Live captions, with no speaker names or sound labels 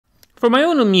For my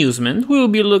own amusement, we will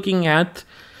be looking at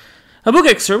a book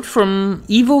excerpt from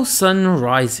Evil Sun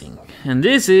Rising. And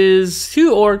this is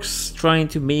two orcs trying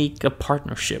to make a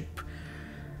partnership.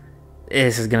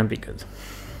 This is gonna be good.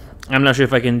 I'm not sure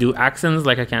if I can do accents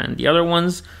like I can in the other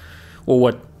ones, or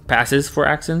what passes for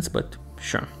accents, but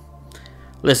sure.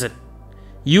 Listen,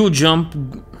 you jumped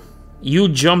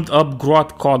up,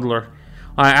 Grot Coddler.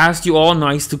 I asked you all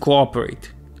nice to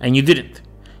cooperate, and you didn't.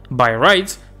 By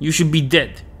rights, you should be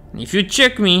dead. If you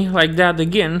check me like that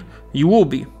again, you will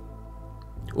be.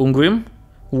 Ungrim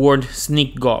warned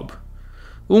Sneakgob.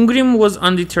 Ungrim was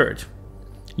undeterred.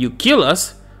 You kill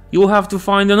us, you'll have to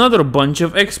find another bunch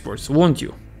of experts, won't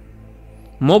you?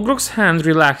 Mogrok's hand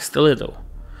relaxed a little.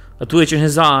 A twitch in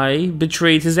his eye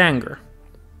betrayed his anger.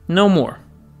 No more.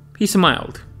 He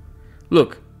smiled.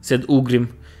 Look, said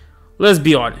Ungrim, let's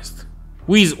be honest.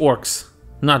 We's orcs,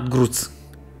 not Groots.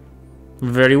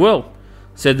 Very well,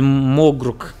 said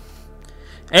Mogrok.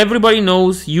 Everybody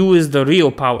knows you is the real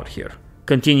power here,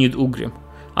 continued Ungrim.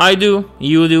 I do,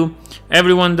 you do,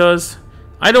 everyone does.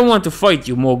 I don't want to fight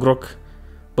you, Mogrok.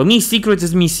 But me secret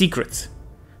is me secrets.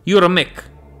 You're a mech.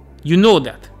 You know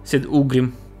that, said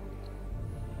Ungrim.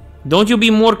 Don't you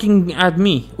be mocking at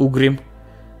me, Ungrim.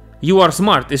 You are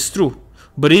smart, it's true.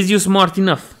 But is you smart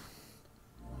enough?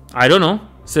 I don't know,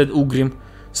 said Ungrim.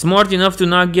 Smart enough to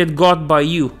not get got by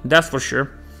you, that's for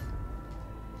sure.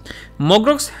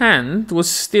 Mogrok's hand was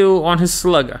still on his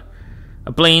slugger,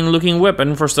 a plain-looking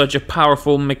weapon for such a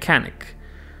powerful mechanic.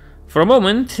 For a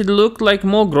moment, it looked like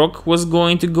Mogrok was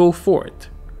going to go for it.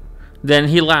 Then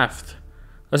he laughed.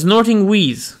 A snorting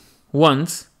wheeze.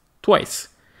 Once, twice.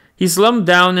 He slumped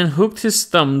down and hooked his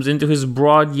thumbs into his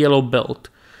broad yellow belt.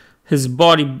 His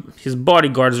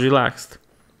bodyguards relaxed.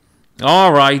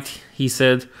 All right, he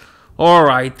said. All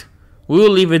right,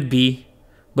 we'll leave it be.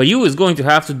 But you is going to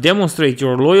have to demonstrate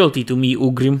your loyalty to me,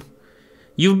 Ungrim.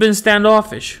 You've been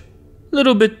standoffish.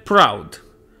 Little bit proud.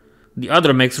 The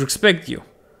other mechs respect you.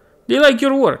 They like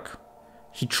your work.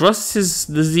 He trusts his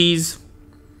diseased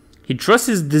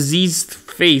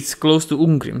face close to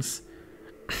Ungrim's.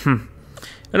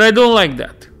 And I don't like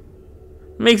that.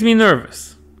 Makes me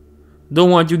nervous. Don't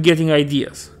want you getting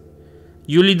ideas.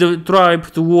 You lead the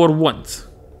tribe to war once.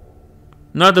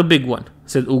 Not a big one,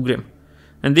 said Ungrim.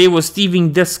 And they was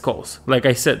thieving death skulls, like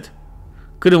I said.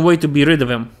 Couldn't wait to be rid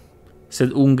of him, said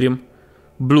Ungrim.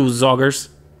 Blue zoggers.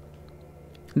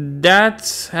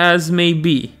 That's as may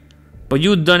be, but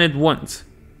you done it once.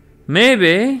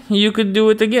 Maybe you could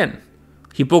do it again.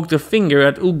 He poked a finger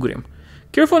at Ungrim,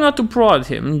 careful not to prod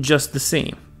him just the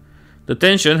same. The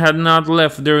tension had not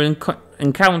left their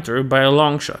encounter by a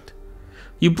long shot.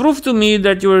 You proved to me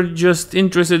that you're just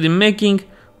interested in making,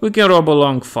 we can rub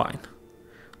along fine.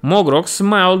 Mogrok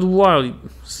smiled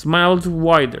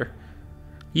wider.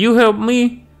 You help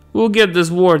me, we'll get this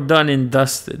war done and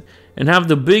dusted, and have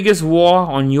the biggest war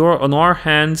on our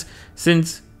hands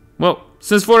since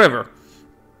forever.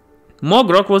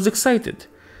 Mogrok was excited,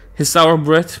 his sour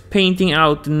breath painting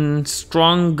out in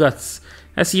strong guts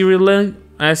as he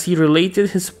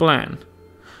related his plan.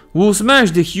 We'll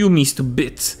smash the Humies to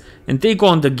bits and take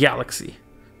on the galaxy.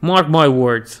 Mark my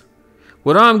words.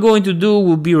 What I'm going to do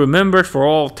will be remembered for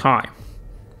all time.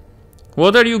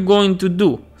 What are you going to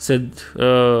do? Said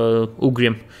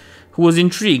Ungrim, who was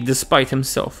intrigued despite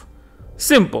himself.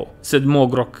 Simple, said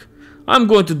Mogrok. I'm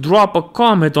going to drop a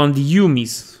comet on the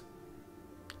Humies.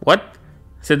 What?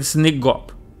 Said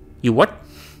Sneakgob. You what?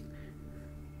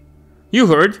 You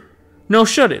heard. Now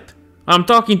shut it. I'm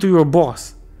talking to your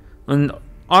boss. And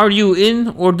are you in,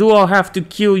 or do I have to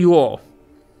kill you all?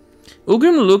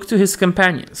 Ungrim looked to his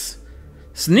companions.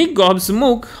 Sneakgob's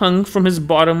smoke hung from his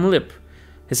bottom lip,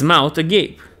 his mouth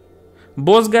agape.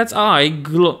 Bosgat's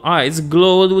eyes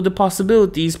glowed with the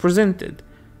possibilities presented.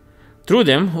 Through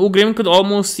them, Ungrim could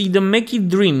almost see the mechy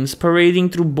dreams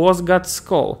parading through Bosgat's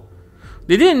skull.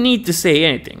 They didn't need to say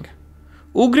anything.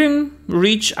 Ungrim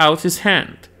reached out his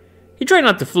hand. He tried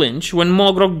not to flinch when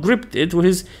Mogrok gripped it with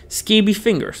his scaby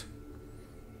fingers.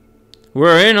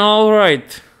 We're in all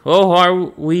right. Oh, are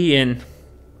we in?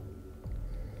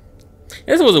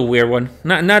 This was a weird one.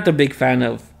 Not a big fan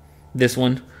of this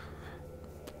one.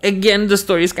 Again, the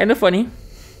story is kind of funny.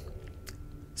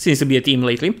 Seems to be a theme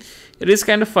lately. It is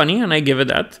kind of funny, and I give it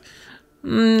that.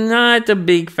 Not a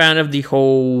big fan of the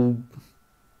whole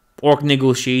Ork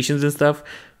Negotiationz and stuff.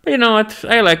 But you know what?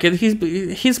 I like it.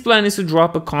 His plan is to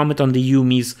drop a comet on the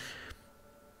Humies.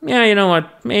 Yeah, you know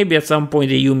what? Maybe at some point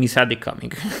the Humies had it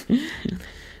coming.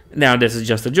 Now, this is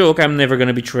just a joke. I'm never going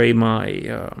to betray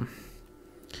my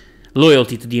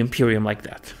loyalty to the Imperium like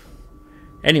that.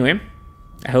 Anyway,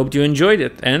 I hope you enjoyed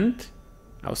it, and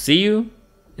I'll see you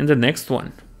in the next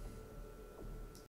one.